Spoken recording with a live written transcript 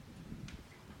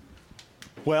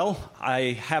Well,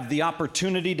 I have the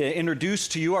opportunity to introduce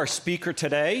to you our speaker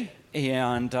today,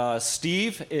 and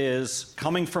Steve is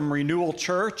coming from Renewal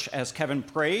Church, as Kevin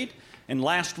prayed, and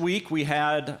last week we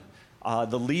had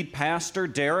the lead pastor,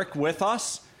 Derek, with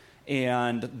us,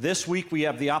 and this week we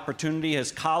have the opportunity,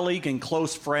 his colleague and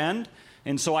close friend,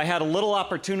 and so I had a little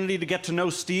opportunity to get to know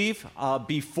Steve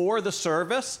before the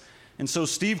service, and so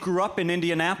Steve grew up in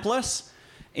Indianapolis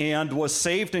and was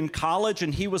saved in college,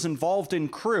 and he was involved in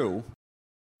Cru.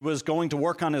 Was going to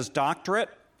work on his doctorate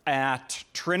at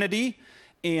Trinity,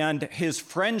 and his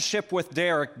friendship with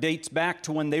Derek dates back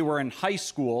to when they were in high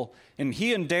school, and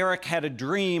he and Derek had a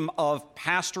dream of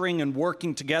pastoring and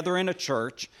working together in a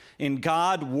church, and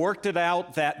God worked it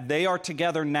out that they are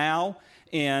together now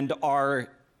and are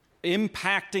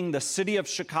impacting the city of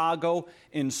Chicago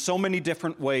in so many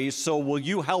different ways. So will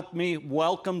you help me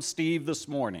welcome Steve this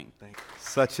morning? Thank you.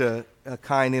 Such a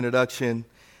kind introduction.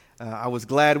 I was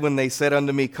glad when they said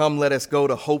unto me, "Come, let us go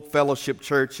to Hope Fellowship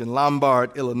Church in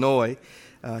Lombard, Illinois,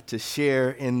 to share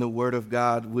in the Word of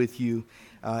God with you."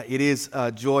 It is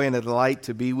a joy and a delight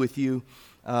to be with you.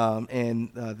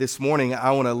 This morning,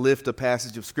 I want to lift a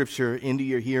passage of Scripture into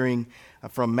your hearing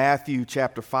from Matthew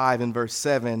chapter 5 and verse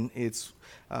 7. It's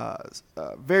a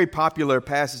very popular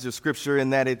passage of Scripture in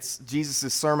that it's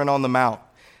Jesus' Sermon on the Mount,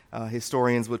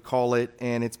 historians would call it,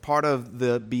 and it's part of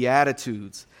the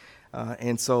Beatitudes.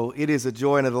 And so it is a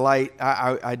joy and a delight.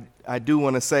 I do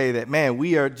want to say that, man,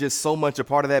 we are just so much a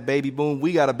part of that baby boom.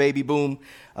 We got a baby boom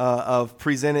of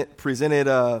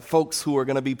presented folks who are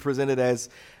going to be presented as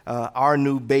our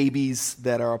new babies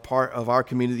that are a part of our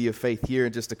community of faith here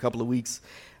in just a couple of weeks.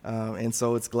 And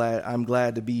so I'm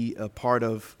glad to be a part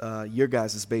of your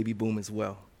guys' baby boom as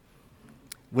well.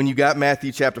 When you got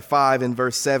Matthew chapter 5 and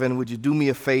verse 7, would you do me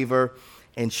a favor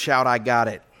and shout, "I got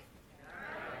it"?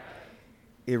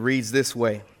 It reads this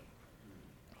way: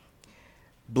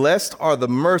 "Blessed are the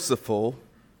merciful,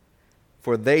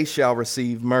 for they shall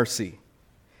receive mercy.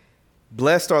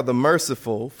 Blessed are the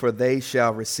merciful, for they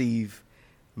shall receive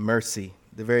mercy."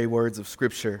 The very words of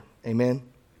Scripture. Amen.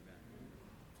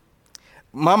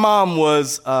 My mom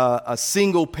was a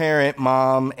single parent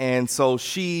mom, and so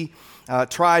she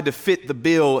tried to fit the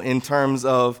bill in terms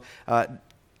of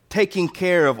taking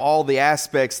care of all the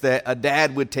aspects that a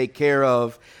dad would take care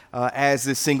of as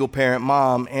this single parent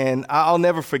mom. And I'll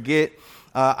never forget,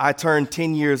 I turned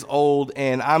 10 years old,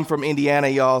 and I'm from Indiana,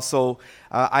 y'all. So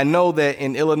I know that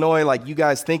in Illinois, like, you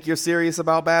guys think you're serious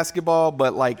about basketball,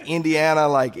 but like Indiana,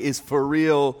 like, is for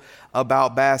real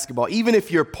about basketball. Even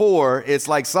if you're poor, it's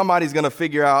like somebody's going to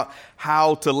figure out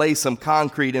how to lay some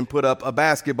concrete and put up a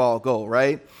basketball goal,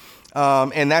 right?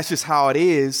 And that's just how it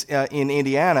is in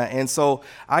Indiana. And so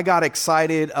I got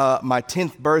excited. My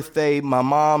 10th birthday, my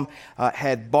mom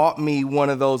had bought me one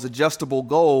of those adjustable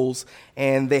goals,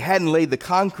 and they hadn't laid the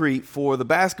concrete for the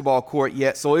basketball court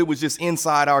yet, so it was just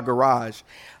inside our garage.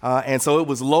 And so it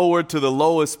was lowered to the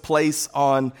lowest place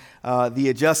on the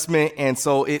adjustment, and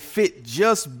so it fit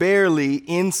just barely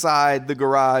inside the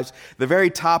garage. The very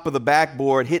top of the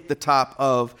backboard hit the top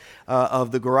of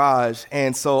the garage.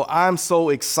 And so I'm so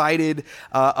excited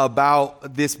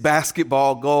about this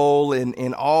basketball goal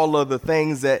and all of the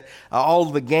things that, all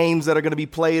of the games that are going to be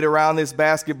played around this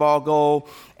basketball goal.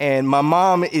 And my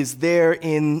mom is there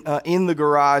in the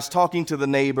garage talking to the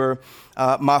neighbor.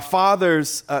 My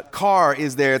father's car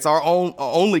is there. It's our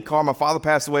only car. My father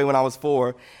passed away when I was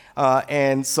 4.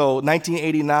 And so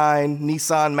 1989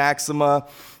 Nissan Maxima.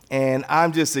 And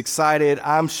I'm just excited.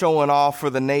 I'm showing off for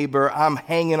the neighbor. I'm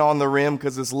hanging on the rim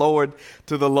because it's lowered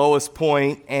to the lowest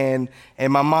point. And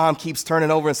my mom keeps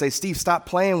turning over and say, "Steve, stop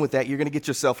playing with that. You're going to get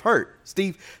yourself hurt.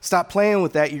 Steve, stop playing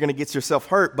with that. You're going to get yourself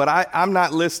hurt." But I'm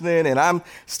not listening, and I'm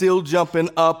still jumping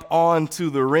up onto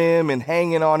the rim and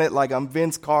hanging on it like I'm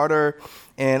Vince Carter.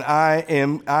 And I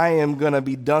am going to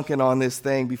be dunking on this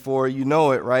thing before you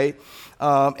know it, right?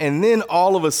 And then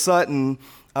all of a sudden,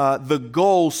 the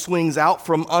goal swings out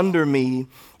from under me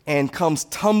and comes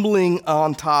tumbling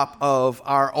on top of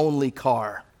our only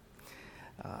car.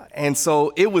 And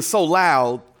so it was so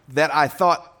loud that I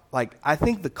thought, like, I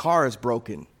think the car is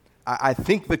broken. I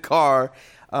think the car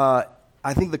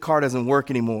doesn't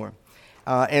work anymore.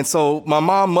 And so my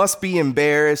mom must be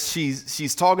embarrassed.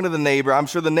 She's talking to the neighbor. I'm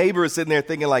sure the neighbor is sitting there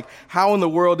thinking, like, how in the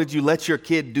world did you let your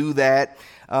kid do that?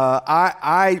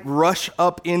 I rush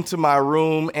up into my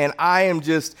room, and I am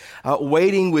just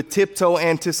waiting with tiptoe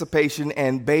anticipation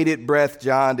and bated breath,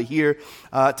 John, to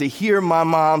hear my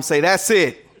mom say, "That's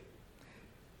it.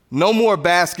 No more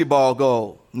basketball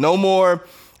goal. No more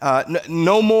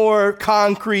No more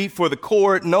concrete for the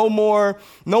court. No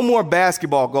more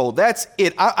basketball goal. That's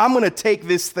it. I'm going to take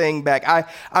this thing back.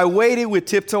 I waited with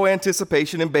tiptoe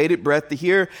anticipation and bated breath to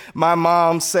hear my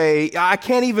mom say, I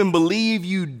can't even believe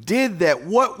you did that.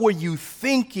 What were you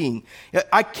thinking?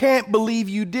 I can't believe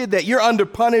you did that. You're under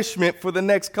punishment for the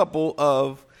next couple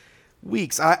of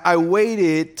weeks. I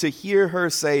waited to hear her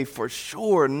say for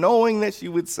sure, knowing that she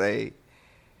would say,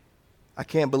 I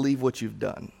can't believe what you've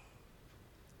done.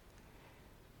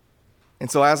 And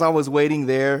so as I was waiting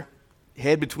there,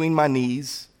 head between my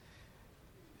knees,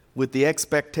 with the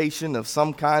expectation of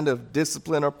some kind of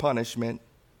discipline or punishment,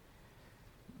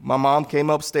 my mom came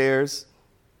upstairs,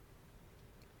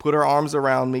 put her arms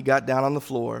around me, got down on the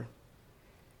floor,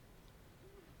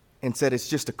 and said, it's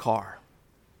just a car.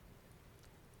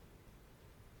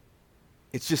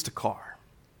 It's just a car.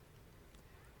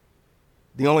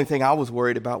 The only thing I was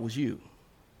worried about was you.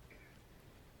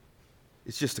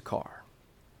 It's just a car.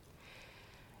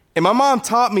 And my mom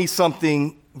taught me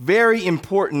something very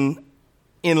important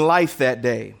in life that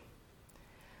day.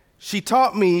 She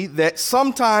taught me that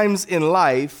sometimes in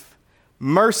life,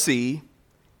 mercy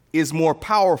is more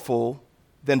powerful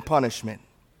than punishment.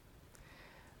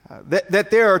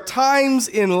 That there are times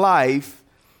in life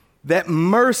that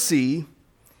mercy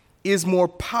is more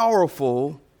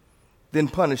powerful than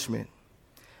punishment.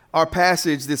 Our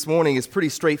passage this morning is pretty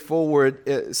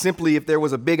straightforward. Simply, if there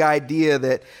was a big idea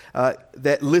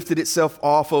that lifted itself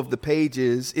off of the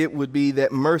pages, it would be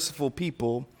that merciful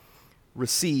people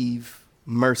receive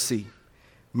mercy.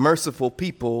 Merciful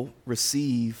people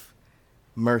receive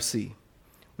mercy.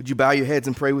 Would you bow your heads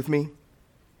and pray with me?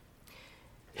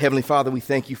 Heavenly Father, we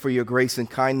thank you for your grace and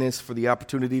kindness, for the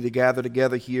opportunity to gather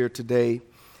together here today,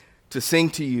 to sing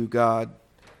to you, God,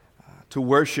 to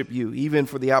worship you, even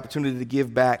for the opportunity to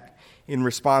give back in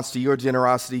response to your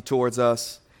generosity towards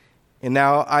us. And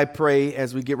now I pray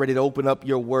as we get ready to open up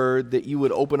your word that you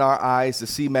would open our eyes to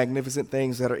see magnificent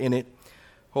things that are in it.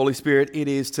 Holy Spirit, it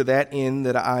is to that end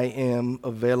that I am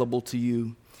available to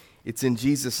you. It's in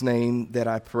Jesus' name that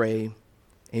I pray.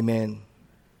 Amen.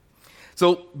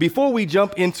 So before we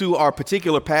jump into our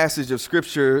particular passage of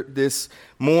Scripture this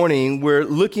morning, we're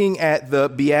looking at the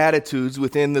Beatitudes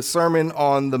within the Sermon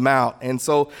on the Mount. And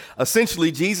so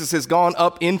essentially, Jesus has gone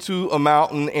up into a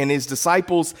mountain and his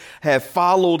disciples have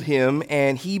followed him,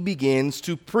 and he begins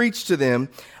to preach to them.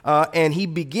 And he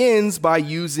begins by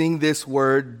using this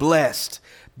word blessed.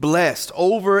 Blessed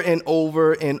over and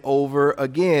over and over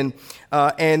again.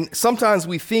 And sometimes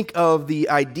we think of the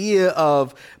idea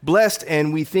of blessed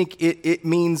and we think it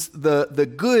means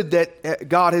the good that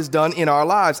God has done in our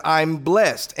lives. I'm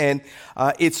blessed. And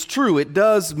it's true. It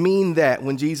does mean that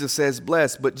when Jesus says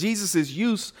blessed. But Jesus'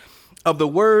 use of the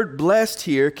word blessed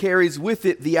here carries with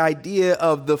it the idea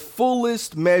of the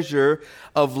fullest measure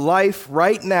of life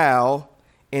right now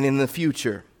and in the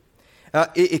future.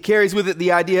 It carries with it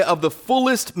the idea of the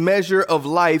fullest measure of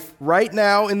life right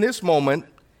now in this moment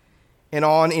and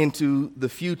on into the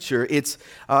future. It's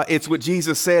what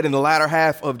Jesus said in the latter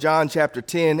half of John chapter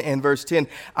 10 and verse 10.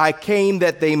 I came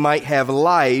that they might have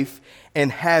life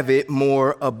and have it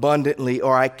more abundantly.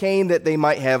 Or I came that they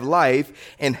might have life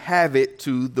and have it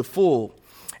to the full.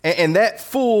 And that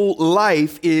full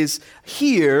life is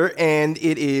here and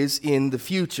it is in the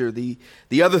future. The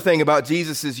other thing about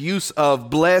Jesus' use of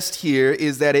blessed here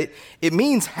is that it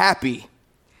means happy.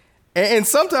 And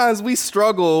sometimes we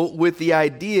struggle with the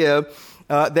idea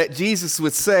that Jesus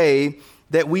would say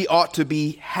that we ought to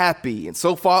be happy. And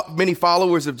so many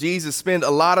followers of Jesus spend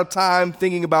a lot of time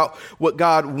thinking about what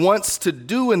God wants to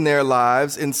do in their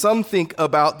lives. And some think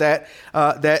about that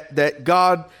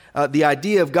God, the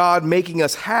idea of God making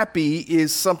us happy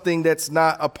is something that's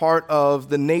not a part of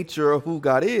the nature of who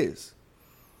God is.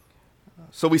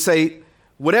 So we say,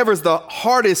 whatever's the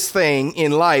hardest thing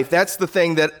in life, that's the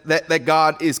thing that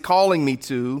God is calling me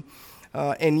to.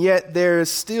 And yet there's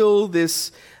still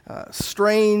this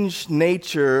strange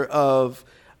nature of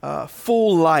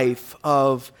full life,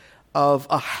 of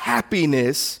a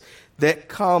happiness that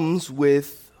comes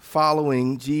with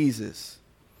following Jesus.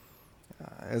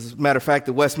 As a matter of fact,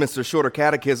 the Westminster Shorter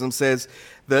Catechism says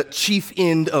the chief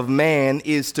end of man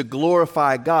is to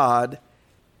glorify God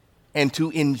and to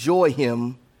enjoy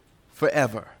him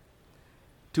forever.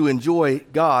 To enjoy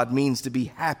God means to be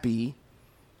happy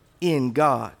in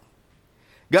God.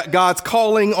 God's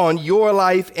calling on your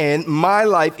life and my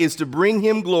life is to bring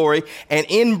him glory, and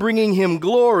in bringing him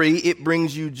glory, it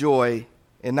brings you joy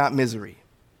and not misery.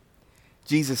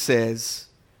 Jesus says,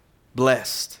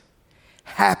 blessed,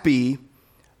 happy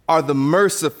are the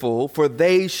merciful, for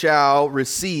they shall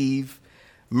receive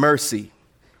mercy.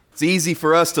 It's easy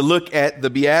for us to look at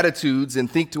the Beatitudes and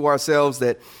think to ourselves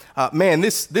that, man,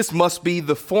 this must be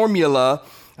the formula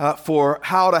for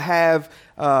how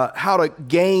to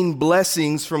gain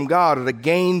blessings from God or to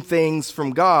gain things from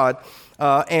God.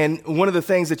 And one of the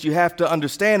things that you have to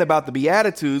understand about the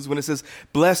Beatitudes, when it says,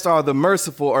 blessed are the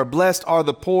merciful or blessed are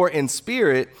the poor in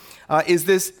spirit,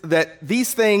 is that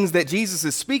these things that Jesus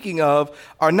is speaking of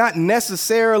are not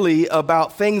necessarily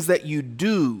about things that you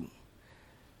do.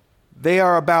 They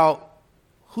are about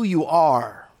who you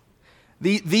are.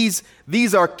 These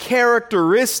are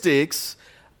characteristics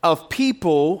of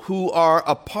people who are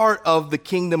a part of the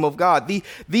kingdom of God.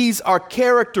 These are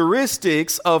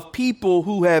characteristics of people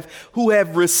who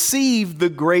have received the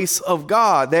grace of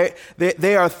God.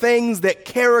 They are things that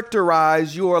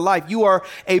characterize your life. You are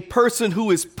a person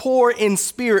who is poor in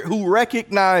spirit, who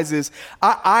recognizes,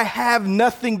 I have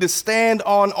nothing to stand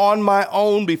on my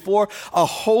own before a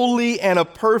holy and a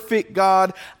perfect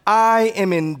God. I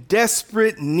am in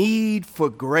desperate need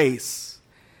for grace.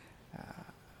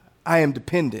 I am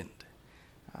dependent.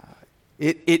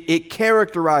 It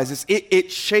characterizes,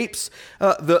 it shapes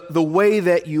the way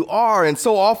that you are. And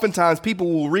so oftentimes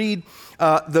people will read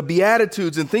the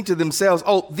Beatitudes and think to themselves,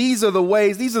 oh, these are the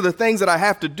ways, these are the things that I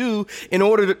have to do in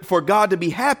order for God to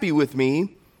be happy with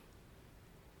me.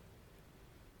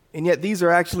 And yet these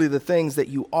are actually the things that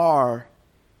you are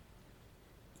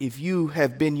if you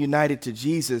have been united to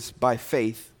Jesus by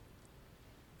faith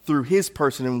through his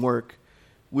person and work,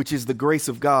 which is the grace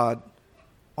of God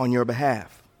on your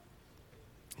behalf.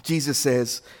 Jesus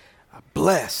says,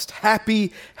 blessed,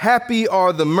 happy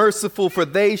are the merciful, for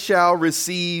they shall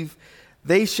receive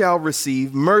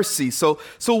mercy. So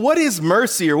what is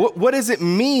mercy, or what does it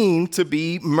mean to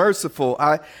be merciful?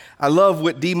 I love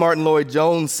what D. Martin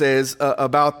Lloyd-Jones says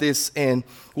about this, and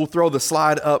we'll throw the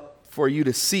slide up for you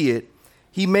to see it.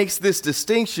 He makes this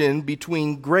distinction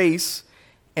between grace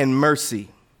and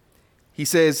mercy. He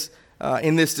says,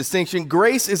 in this distinction,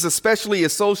 grace is especially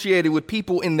associated with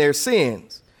people in their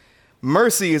sins.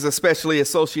 Mercy is especially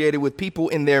associated with people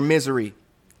in their misery.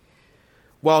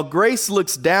 While grace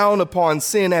looks down upon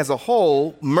sin as a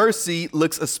whole, mercy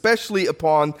looks especially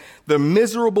upon the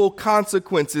miserable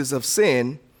consequences of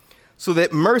sin, so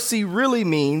that mercy really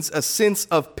means a sense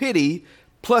of pity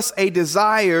plus a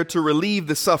desire to relieve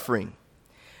the suffering.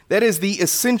 That is the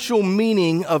essential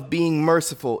meaning of being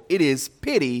merciful. It is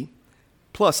pity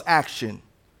plus action.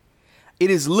 It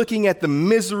is looking at the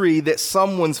misery that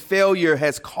someone's failure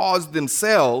has caused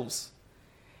themselves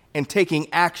and taking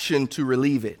action to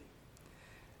relieve it.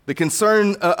 The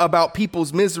concern about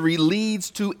people's misery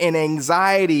leads to an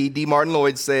anxiety, D. Martin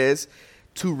Lloyd says,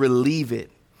 to relieve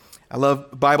it. I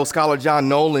love Bible scholar John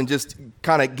Nolan just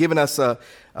kind of giving us a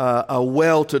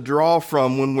well to draw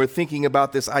from when we're thinking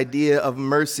about this idea of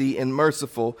mercy and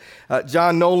merciful.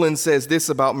 John Nolan says this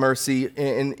about mercy,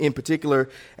 in particular,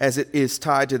 as it is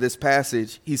tied to this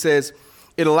passage. He says,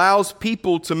 it allows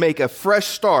people to make a fresh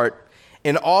start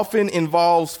and often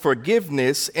involves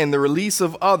forgiveness and the release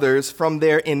of others from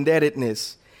their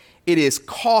indebtedness. It is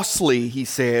costly, he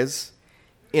says,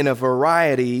 in a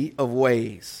variety of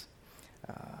ways.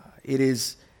 It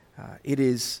is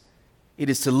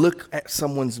to look at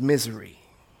someone's misery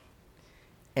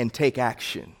and take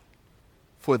action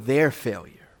for their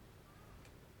failure.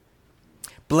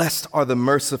 Blessed are the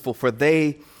merciful, for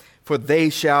they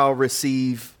shall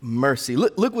receive mercy.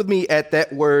 Look with me at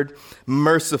that word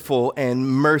merciful and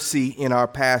mercy in our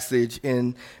passage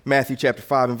in Matthew chapter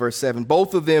 5 and verse 7.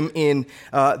 Both of them in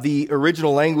the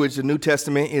original language. The New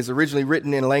Testament is originally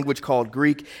written in a language called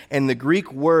Greek, and the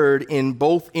Greek word in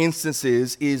both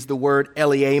instances is the word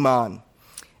eliamon.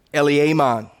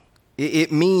 Eliamon.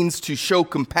 It means to show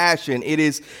compassion. It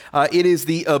is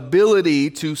the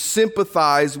ability to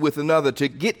sympathize with another, to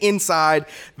get inside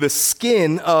the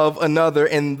skin of another,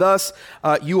 and thus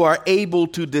you are able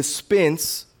to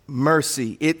dispense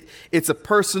mercy. It's a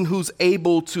person who's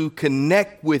able to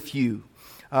connect with you.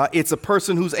 It's a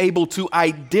person who's able to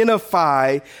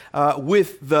identify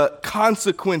with the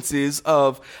consequences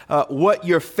of what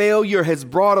your failure has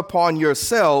brought upon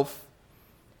yourself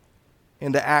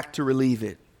and to act to relieve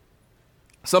it.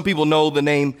 Some people know the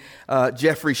name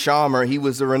Jeffrey Dahmer. He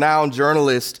was a renowned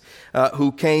journalist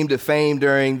who came to fame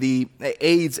during the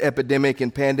AIDS epidemic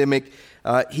and pandemic.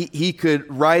 He could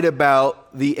write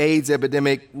about the AIDS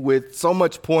epidemic with so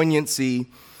much poignancy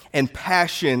and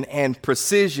passion and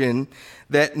precision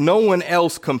that no one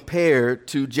else compared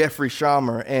to Jeffrey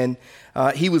Dahmer. And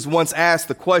he was once asked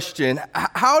the question,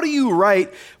 how do you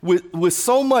write with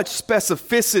so much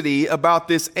specificity about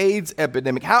this AIDS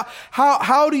epidemic?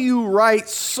 How do you write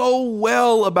so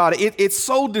well about it? It's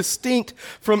so distinct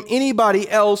from anybody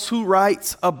else who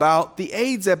writes about the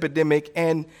AIDS epidemic.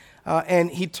 And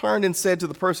he turned and said to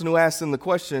the person who asked him the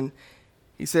question,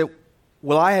 he said,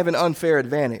 well, I have an unfair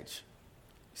advantage.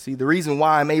 See, the reason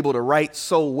why I'm able to write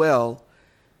so well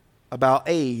about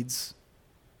AIDS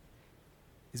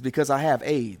is because I have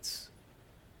AIDS.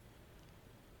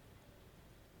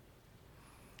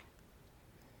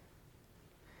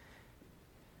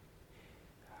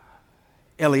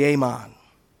 Eliaman.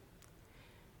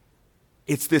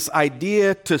 It's this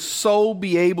idea to so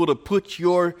be able to put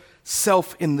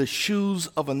yourself in the shoes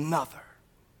of another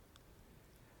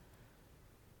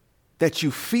that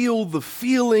you feel the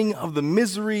feeling of the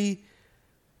misery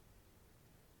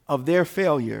of their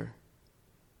failure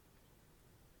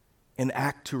and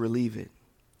act to relieve it.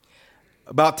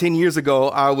 About 10 years ago,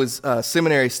 I was a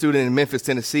seminary student in Memphis,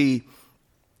 Tennessee,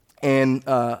 and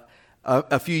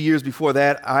a few years before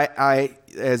that, I,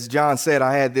 as John said,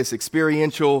 I had this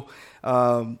experiential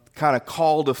kind of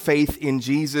call to faith in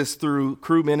Jesus through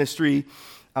crew ministry,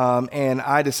 and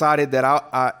I decided that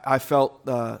I felt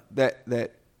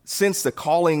that since the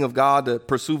calling of God to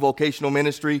pursue vocational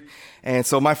ministry. And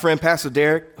so my friend, Pastor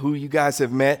Derek, who you guys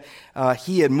have met,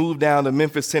 he had moved down to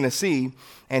Memphis, Tennessee,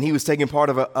 and he was taking part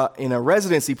of in a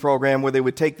residency program where they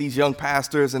would take these young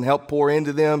pastors and help pour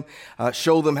into them,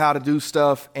 show them how to do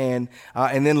stuff, and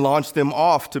then launch them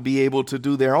off to be able to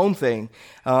do their own thing.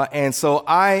 And so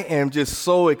I am just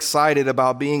so excited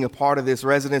about being a part of this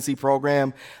residency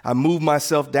program. I moved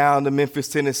myself down to Memphis,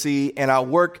 Tennessee, and I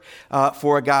work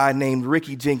for a guy named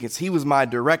Ricky Jenkins. He was my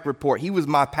direct report. He was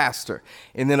my pastor.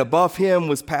 And then above him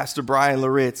was Pastor Brian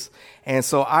Loritz. And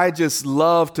so I just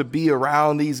love to be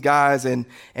around these guys. And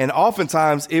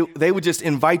oftentimes they would just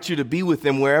invite you to be with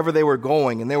them wherever they were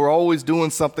going. And they were always doing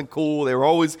something cool. They were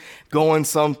always going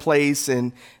someplace.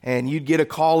 And you'd get a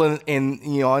call in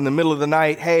the middle of the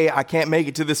night. Hey, I can't make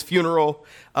it to this funeral.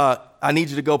 I need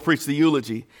you to go preach the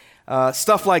eulogy.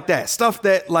 Stuff like that. Stuff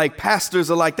that like pastors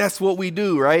are like, that's what we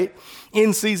do, right?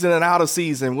 In season and out of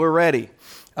season, we're ready.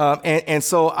 And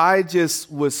so I just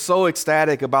was so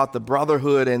ecstatic about the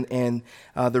brotherhood and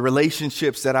the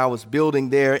relationships that I was building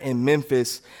there in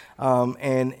Memphis.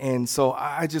 And so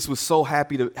I just was so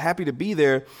happy to be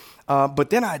there. But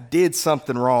then I did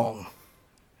something wrong.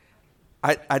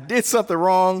 I did something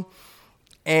wrong,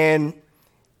 and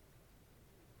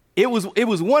it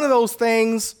was one of those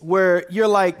things where you're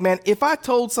like, man, if I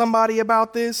told somebody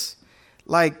about this,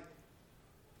 like,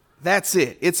 that's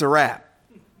it. It's a wrap.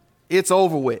 It's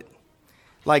over with.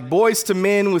 Like Boys to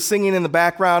Men was singing in the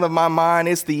background of my mind.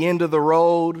 It's the end of the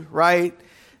road, right?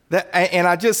 And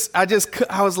I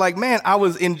was like, man, I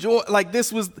was enjoying, like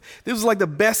this was like the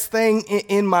best thing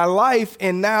in my life,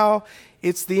 and now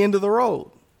it's the end of the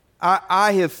road.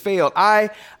 I have failed.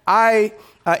 I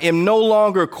am no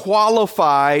longer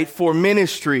qualified for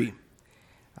ministry.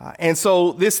 And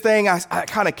so this thing, I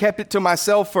kind of kept it to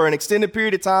myself for an extended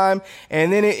period of time.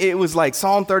 And then it was like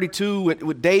Psalm 32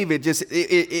 with David.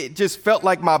 It just felt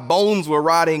like my bones were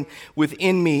rotting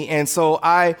within me. And so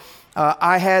I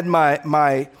had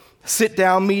my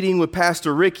sit-down meeting with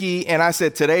Pastor Ricky, and I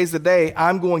said, today's the day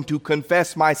I'm going to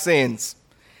confess my sins.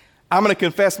 I'm going to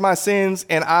confess my sins,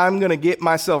 and I'm going to get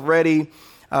myself ready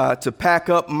to pack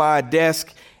up my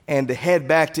desk and to head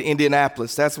back to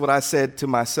Indianapolis. That's what I said to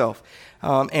myself.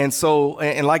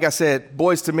 And like I said,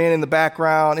 Boys to Men in the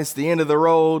background, it's the end of the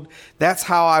road. That's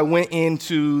how I went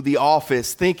into the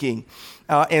office thinking.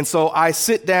 And so I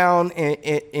sit down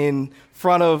in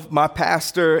front of my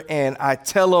pastor, and I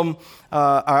tell him,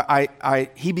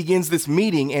 he begins this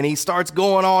meeting, and he starts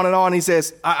going on and on. He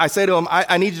says, I say to him,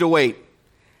 I need you to wait.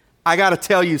 I got to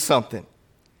tell you something.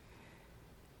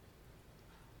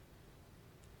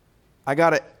 I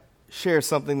got to share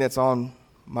something that's on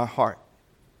my heart.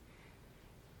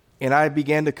 And I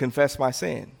began to confess my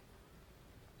sin.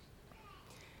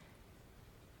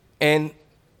 And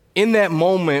in that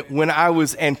moment, when I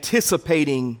was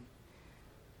anticipating,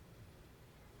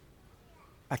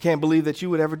 I can't believe that you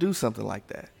would ever do something like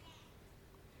that.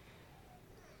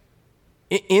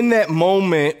 In that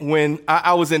moment, when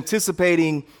I was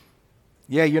anticipating,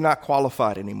 yeah, you're not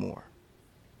qualified anymore.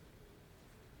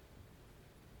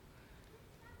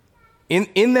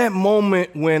 In that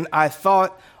moment, when I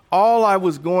thought all I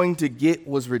was going to get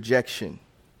was rejection,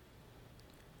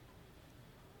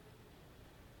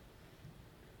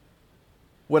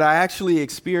 what I actually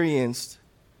experienced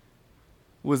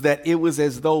was that it was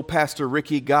as though Pastor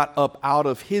Ricky got up out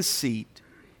of his seat,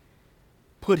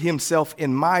 put himself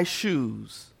in my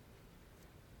shoes,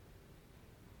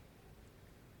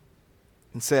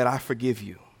 and said, I forgive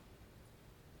you.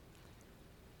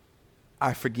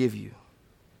 I forgive you.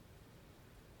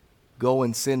 Go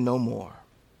and sin no more.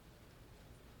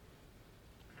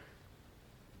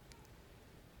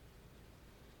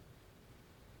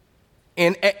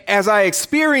 And as I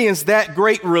experienced that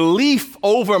great relief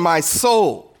over my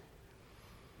soul,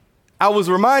 I was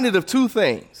reminded of two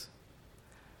things.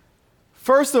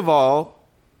 First of all,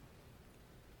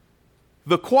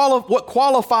 what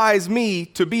qualifies me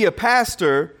to be a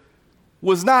pastor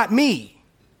was not me.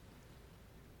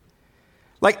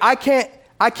 Like, I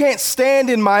can't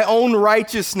stand in my own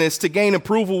righteousness to gain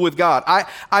approval with God.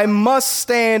 I must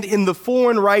stand in the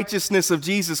foreign righteousness of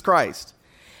Jesus Christ.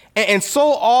 And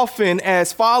so often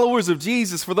as followers of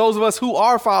Jesus, for those of us who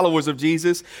are followers of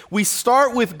Jesus, we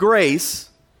start with grace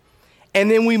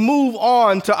and then we move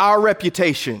on to our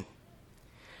reputation.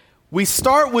 We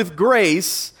start with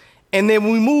grace and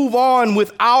then we move on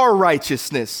with our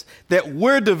righteousness that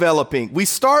we're developing. We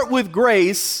start with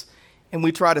grace and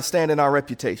we try to stand in our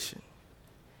reputation.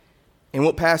 And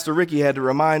what Pastor Ricky had to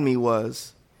remind me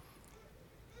was,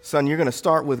 son, you're going to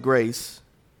start with grace.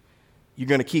 You're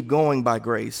going to keep going by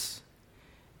grace,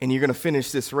 and you're going to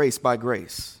finish this race by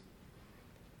grace.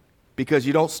 Because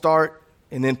you don't start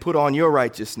and then put on your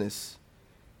righteousness.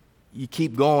 You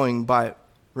keep going by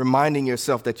reminding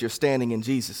yourself that you're standing in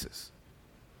Jesus's.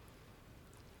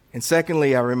 And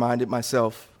secondly, I reminded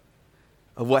myself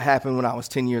of what happened when I was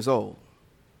 10 years old.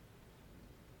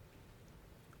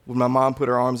 When my mom put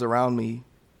her arms around me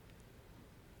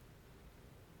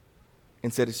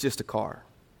and said, it's just a car.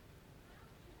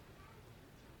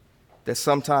 That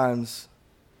sometimes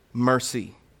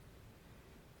mercy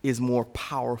is more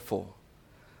powerful.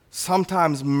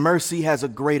 Sometimes mercy has a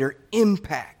greater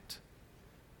impact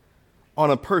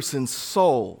on a person's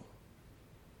soul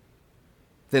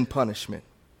than punishment.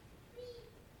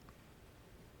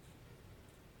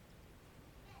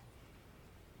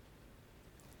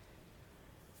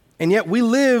 And yet we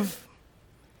live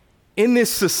in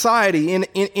this society,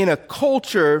 in a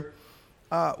culture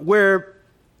where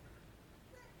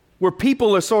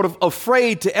people are sort of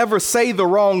afraid to ever say the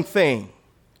wrong thing.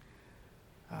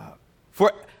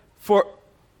 For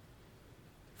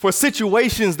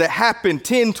situations that happened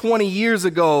 10, 20 years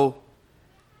ago,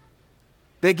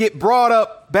 they get brought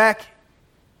up back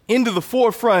into the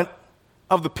forefront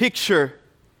of the picture,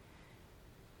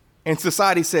 and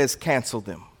society says, cancel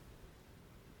them.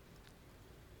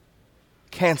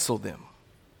 Cancel them.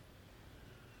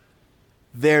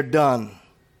 They're done.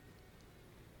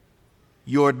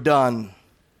 You're done.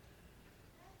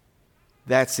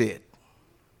 That's it.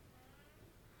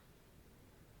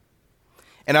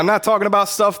 And I'm not talking about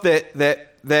stuff that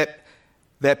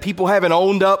people haven't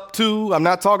owned up to. I'm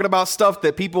not talking about stuff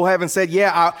that people haven't said,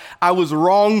 yeah, I was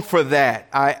wrong for that.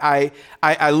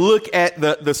 I look at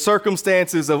the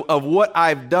circumstances of what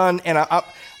I've done, and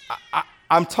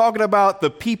I'm talking about the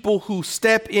people who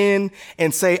step in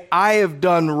and say, I have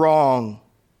done wrong.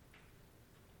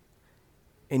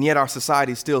 And yet our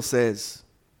society still says,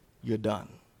 you're done.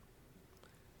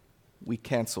 We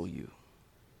cancel you.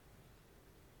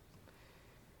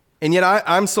 And yet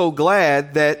I'm so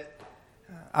glad that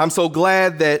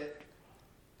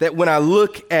when I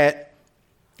look at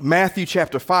Matthew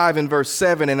chapter 5 and verse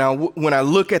 7, and when I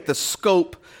look at the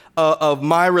scope of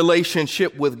my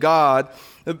relationship with God,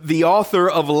 the author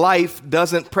of life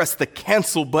doesn't press the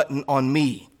cancel button on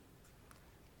me.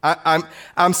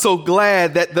 I'm so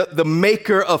glad that the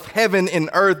maker of heaven and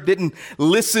earth didn't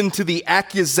listen to the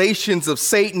accusations of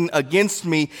Satan against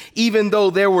me, even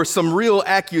though there were some real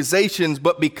accusations.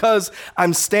 But because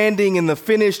I'm standing in the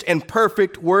finished and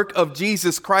perfect work of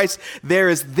Jesus Christ, there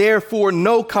is therefore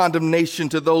no condemnation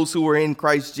to those who are in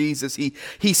Christ Jesus.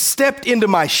 He stepped into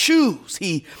my shoes.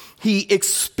 He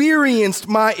experienced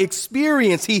my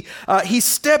experience. He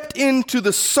stepped into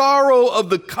the sorrow of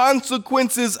the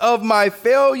consequences of my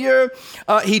failure.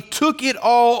 He took it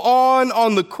all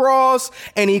on the cross,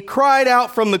 and he cried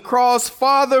out from the cross,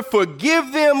 Father,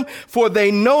 forgive them, for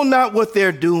they know not what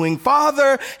they're doing.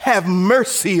 Father, have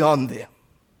mercy on them.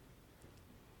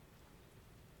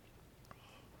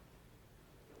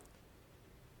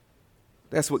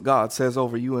 That's what God says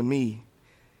over you and me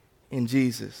in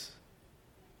Jesus.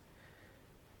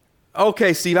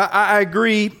 Okay, Steve, I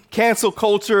agree. Cancel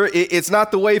culture, it's not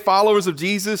the way followers of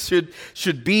Jesus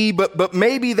should be, but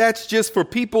maybe that's just for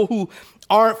people who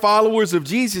aren't followers of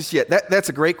Jesus yet? That's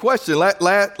a great question.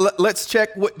 Let's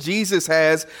check what Jesus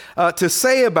has to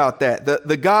say about that.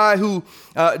 The guy who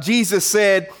Jesus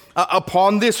said,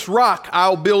 upon this rock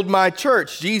I'll build my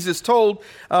church. Jesus told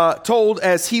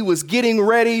as he was getting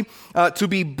ready to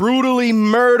be brutally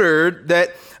murdered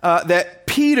that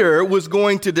Peter was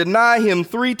going to deny him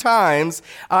 3 times.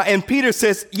 And Peter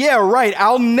says, yeah, right,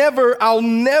 I'll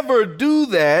never do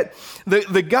that.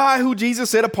 The guy who Jesus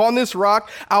said, upon this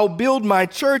rock, I'll build my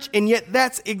church. And yet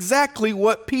that's exactly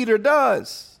what Peter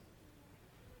does.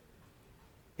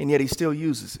 And yet he still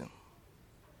uses him.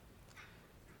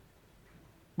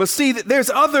 But see,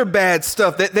 there's other bad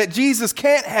stuff that Jesus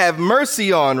can't have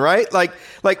mercy on, right? Like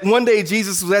one day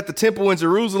Jesus was at the temple in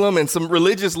Jerusalem and some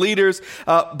religious leaders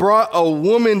brought a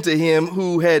woman to him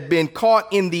who had been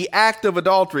caught in the act of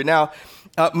adultery. Now,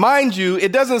 mind you,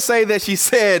 it doesn't say that she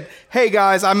said, hey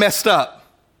guys, I messed up.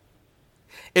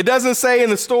 It doesn't say in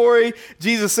the story,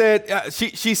 Jesus said,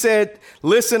 she said,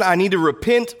 listen, I need to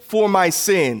repent for my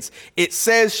sins. It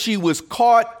says she was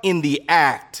caught in the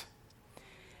act.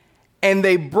 And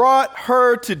they brought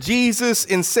her to Jesus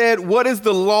and said, what does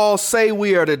the law say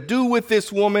we are to do with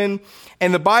this woman?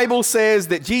 And the Bible says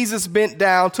that Jesus bent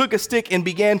down, took a stick, and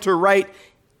began to write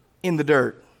in the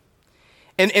dirt.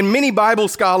 And many Bible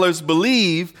scholars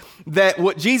believe that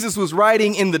what Jesus was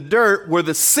writing in the dirt were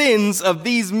the sins of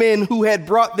these men who had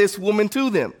brought this woman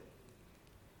to them.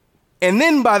 And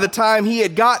then by the time he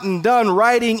had gotten done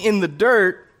writing in the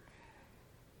dirt,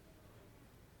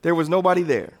 there was nobody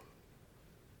there.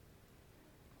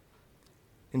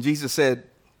 And Jesus said,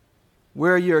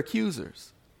 where are your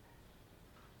accusers?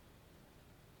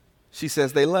 She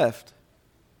says, they left.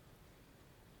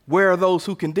 Where are those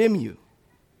who condemn you?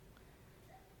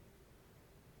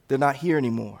 They're not here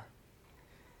anymore.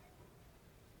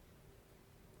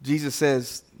 Jesus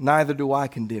says, neither do I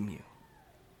condemn you.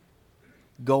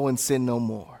 Go and sin no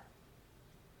more.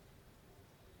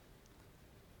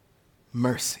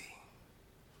 Mercy.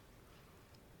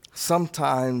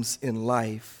 Sometimes in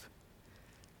life,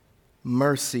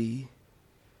 mercy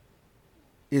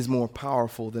is more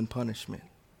powerful than punishment.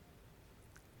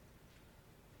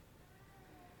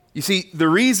 You see, the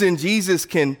reason Jesus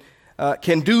can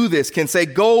do this, can say,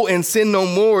 go and sin no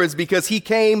more, is because he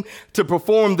came to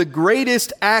perform the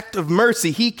greatest act of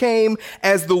mercy. He came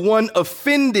as the one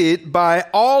offended by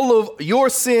all of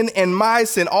your sin and my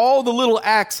sin, all the little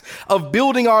acts of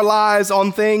building our lives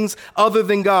on things other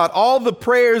than God, all the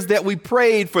prayers that we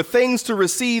prayed for things to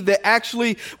receive that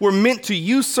actually were meant to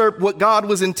usurp what God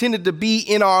was intended to be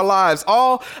in our lives,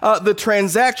 all the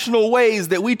transactional ways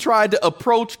that we tried to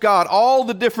approach God, all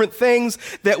the different things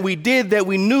that we did that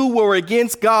we knew were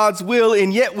against God's will,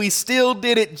 and yet we still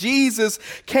did it. Jesus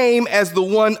came as the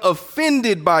one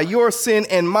offended by your sin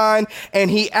and mine, and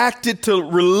he acted to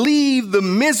relieve the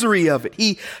misery of it.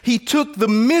 He took the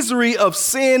misery of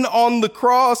sin on the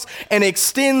cross and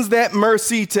extends that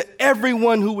mercy to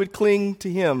everyone who would cling to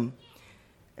him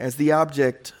as the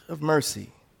object of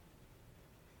mercy.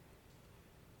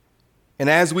 And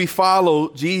as we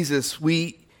follow Jesus,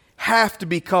 we have to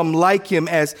become like him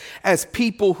as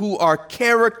people who are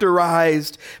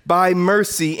characterized by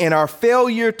mercy, and our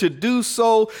failure to do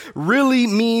so really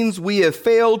means we have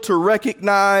failed to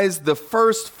recognize the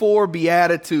first 4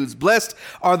 Beatitudes. Blessed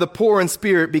are the poor in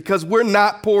spirit, because we're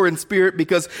not poor in spirit,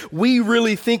 because we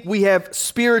really think we have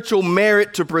spiritual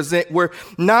merit to present. We're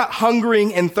not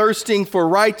hungering and thirsting for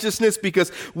righteousness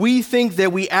because we think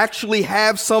that we actually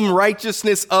have some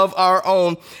righteousness of our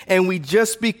own, and we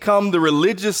just become the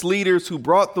religious leaders who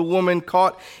brought the woman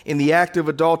caught in the act of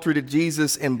adultery to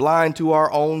Jesus, and blind to our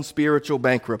own spiritual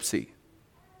bankruptcy.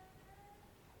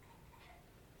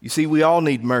 You see, we all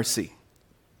need mercy,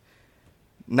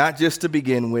 not just to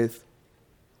begin with.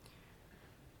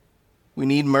 We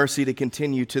need mercy to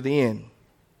continue to the end.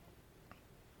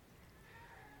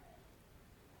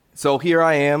 So here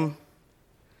I am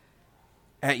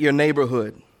at your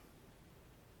neighborhood.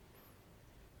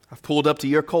 I've pulled up to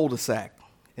your cul-de-sac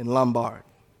in Lombard.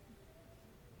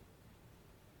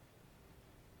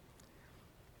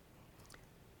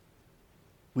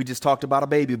 We just talked about a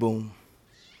baby boom.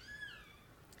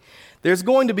 There's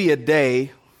going to be a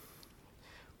day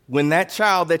when that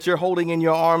child that you're holding in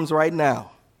your arms right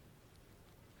now,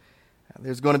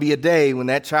 there's going to be a day when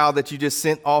that child that you just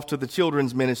sent off to the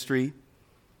children's ministry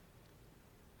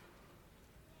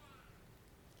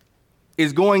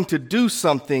is going to do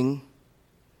something,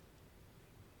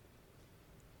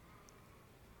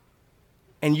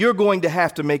 and you're going to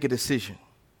have to make a decision.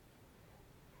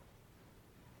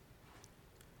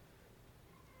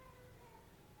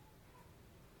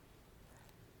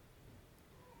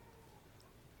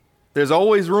 There's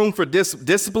always room for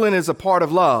discipline is a part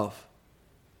of love.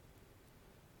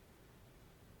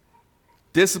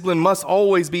 Discipline must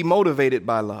always be motivated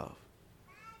by love.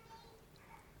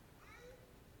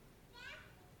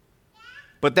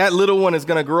 But that little one is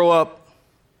going to grow up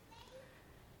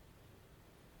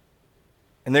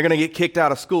and they're going to get kicked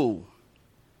out of school.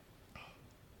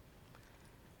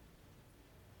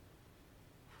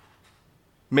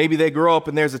 Maybe they grow up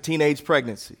and there's a teenage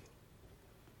pregnancy.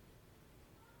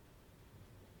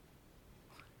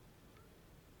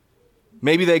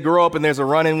 Maybe they grow up and there's a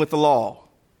run-in with the law.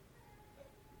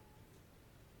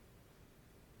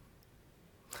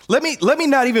 Let me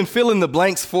not even fill in the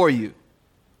blanks for you.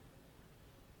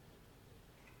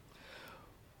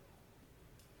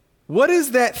 What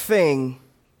is that thing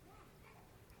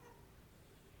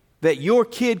that your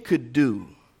kid could do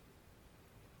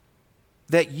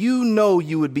that you know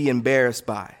you would be embarrassed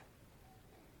by?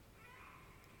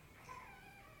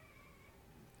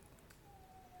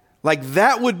 Like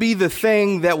that would be the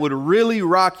thing that would really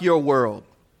rock your world.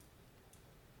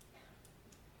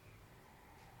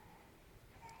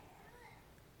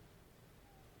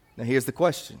 Now here's the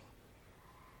question.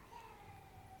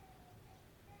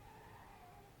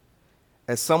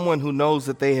 As someone who knows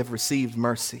that they have received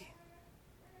mercy,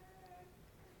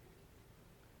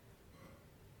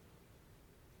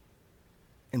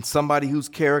 and somebody who's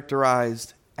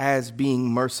characterized as being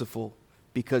merciful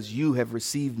because you have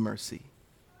received mercy,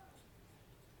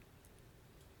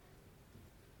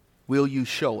 will you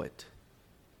show it?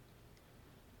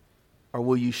 Or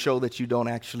will you show that you don't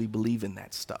actually believe in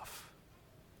that stuff?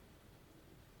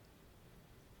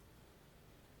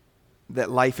 That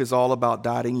life is all about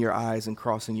dotting your I's and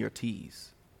crossing your T's?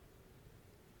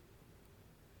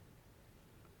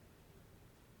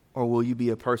 Or will you be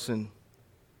a person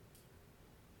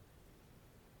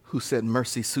who said,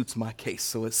 mercy suits my case,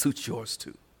 so it suits yours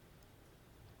too?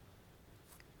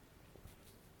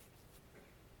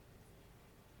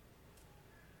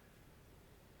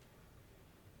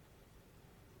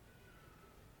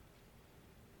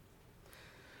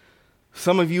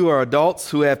 Some of you are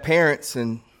adults who have parents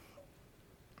and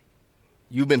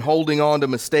you've been holding on to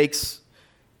mistakes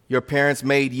your parents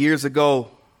made years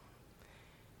ago,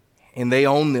 and they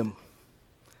own them.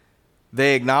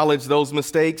 They acknowledge those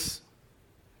mistakes.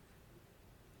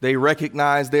 They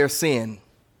recognize their sin.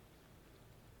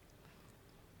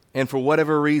 And for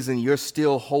whatever reason, you're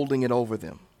still holding it over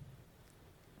them.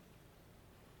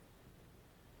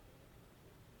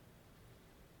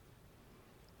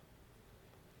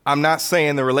 I'm not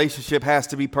saying the relationship has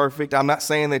to be perfect. I'm not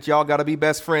saying that y'all got to be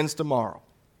best friends tomorrow.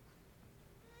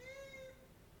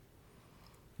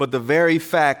 But the very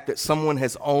fact that someone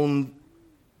has owned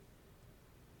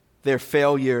their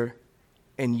failure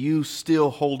and you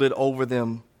still hold it over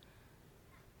them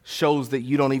shows that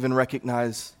you don't even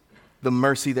recognize the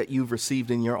mercy that you've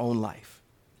received in your own life.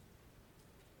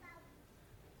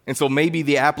 And so maybe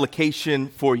the application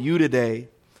for you today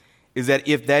is that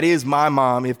if that is my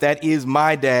mom, if that is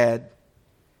my dad,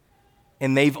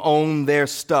 and they've owned their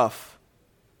stuff,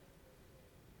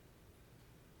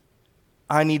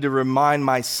 I need to remind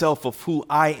myself of who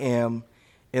I am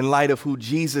in light of who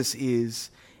Jesus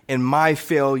is, and my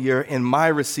failure and my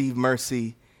received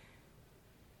mercy,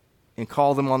 and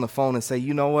call them on the phone and say,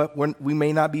 you know what, we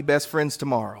may not be best friends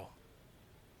tomorrow,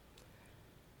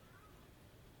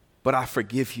 but I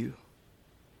forgive you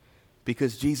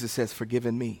because Jesus has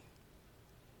forgiven me.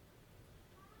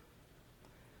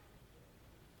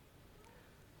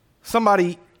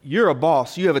 Somebody, you're a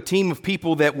boss. You have a team of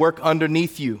people that work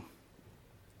underneath you.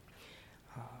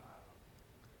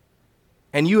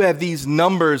 And you have these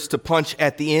numbers to punch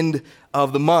at the end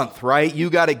of the month, right? You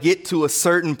got to get to a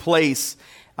certain place.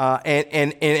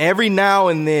 And every now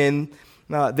and then,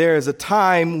 there is a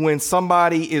time when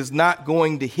somebody is not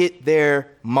going to hit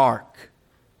their mark.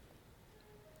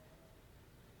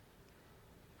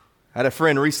 I had a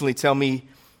friend recently tell me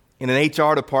in an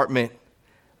HR department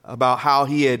about how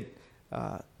he had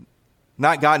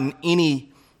not gotten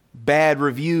any bad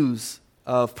reviews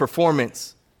of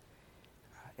performance.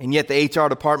 And yet the HR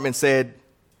department said,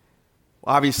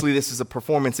 well, obviously this is a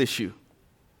performance issue.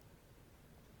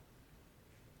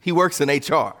 He works in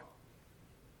HR.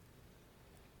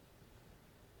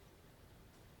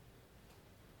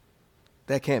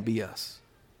 That can't be us.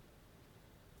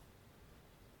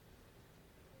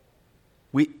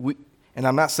 And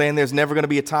I'm not saying there's never going to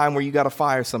be a time where you got to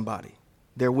fire somebody.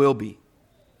 There will be.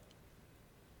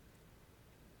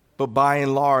 But by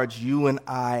and large, you and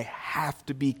I have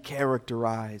to be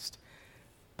characterized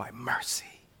by mercy.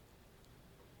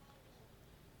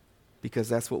 Because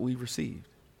that's what we received.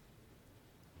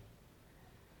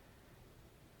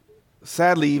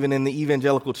 sadly, even in the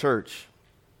evangelical church,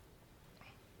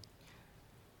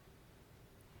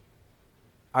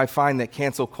 I find that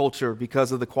cancel culture,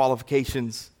 because of the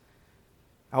qualifications,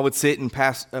 I would sit in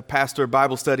pastor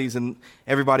Bible studies, and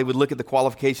everybody would look at the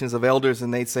qualifications of elders,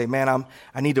 and they'd say, man,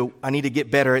 I need to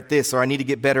get better at this, or I need to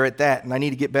get better at that, and I need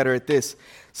to get better at this.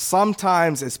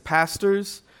 Sometimes as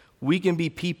pastors, we can be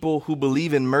people who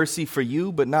believe in mercy for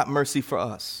you, but not mercy for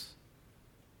us.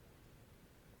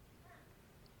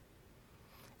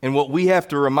 And what we have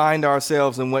to remind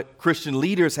ourselves, and what Christian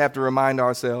leaders have to remind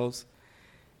ourselves,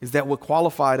 is that what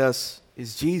qualified us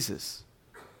is Jesus.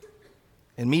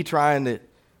 And me trying to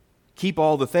keep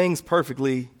all the things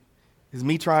perfectly is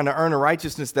me trying to earn a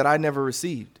righteousness that I never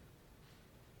received.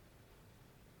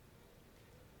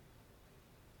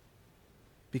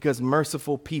 Because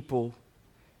merciful people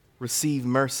receive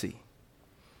mercy.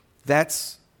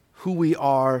 That's who we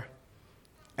are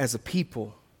as a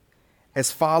people.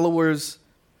 As followers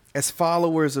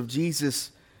of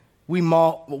Jesus,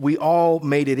 we all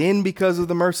made it in because of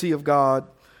the mercy of God.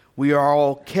 We are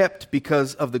all kept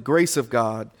because of the grace of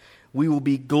God. We will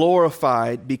be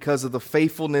glorified because of the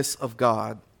faithfulness of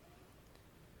God.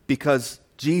 Because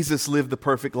Jesus lived the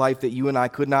perfect life that you and I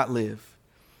could not live.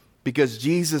 Because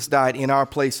Jesus died in our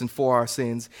place and for our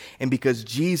sins. And because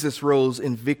Jesus rose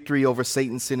in victory over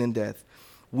Satan, sin, and death.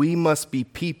 We must be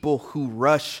people who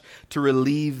rush to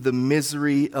relieve the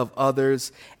misery of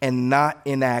others and not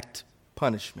enact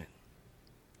punishment.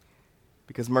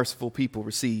 Because merciful people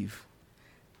receive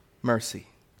mercy.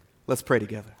 Let's pray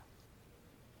together.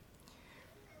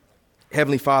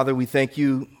 Heavenly Father, we thank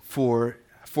you for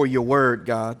your word,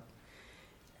 God.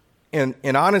 And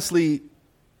honestly,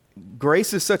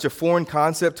 grace is such a foreign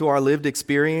concept to our lived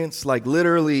experience. Like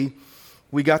literally,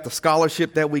 we got the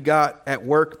scholarship that we got at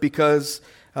work because,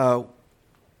 or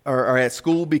at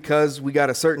school because we got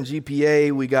a certain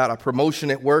GPA. We got a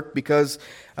promotion at work because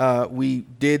we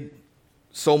did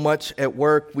so much at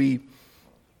work. We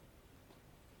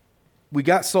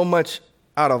got so much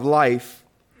out of life,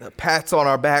 pats on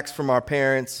our backs from our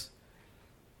parents.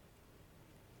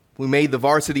 We made the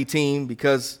varsity team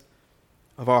because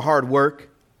of our hard work.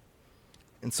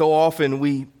 And so often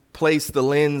we place the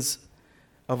lens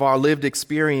of our lived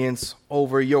experience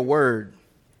over your word.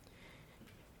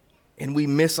 And we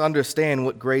misunderstand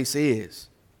what grace is.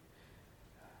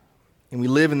 And we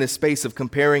live in this space of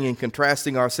comparing and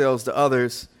contrasting ourselves to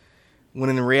others,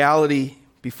 when in reality,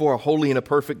 before a holy and a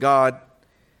perfect God,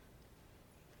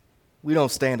 we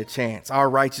don't stand a chance. Our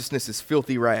righteousness is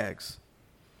filthy rags.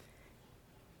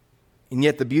 And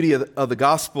yet the beauty of the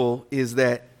gospel is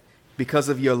that because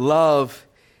of your love,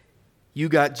 you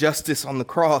got justice on the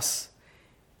cross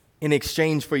in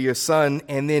exchange for your son,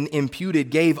 and then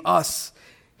gave us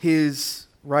his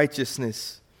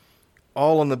righteousness,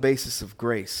 all on the basis of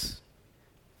grace,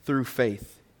 through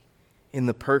faith in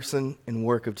the person and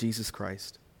work of Jesus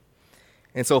Christ.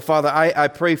 And so, Father, I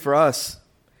pray for us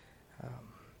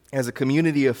as a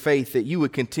community of faith that you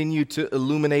would continue to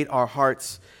illuminate our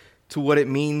hearts to what it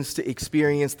means to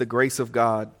experience the grace of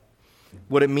God,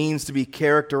 what it means to be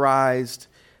characterized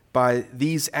by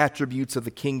these attributes of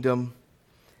the kingdom,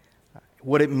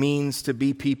 what it means to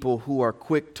be people who are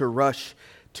quick to rush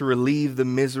to relieve the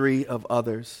misery of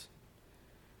others.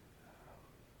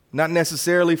 Not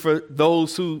necessarily for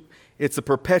those who it's a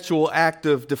perpetual act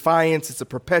of defiance, it's a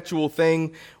perpetual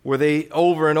thing where they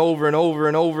over and over and over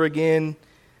and over again,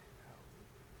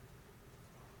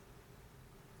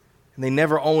 and they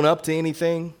never own up to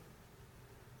anything.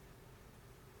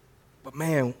 But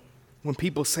man, when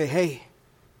people say, hey,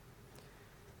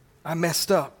 I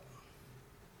messed up.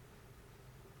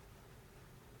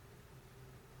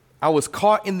 I was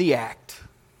caught in the act.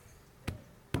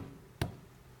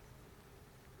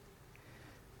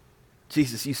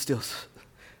 Jesus, you still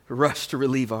rush to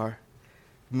relieve our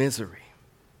misery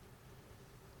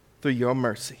through your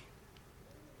mercy.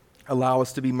 Allow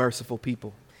us to be merciful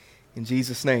people. In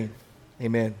Jesus' name,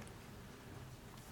 amen.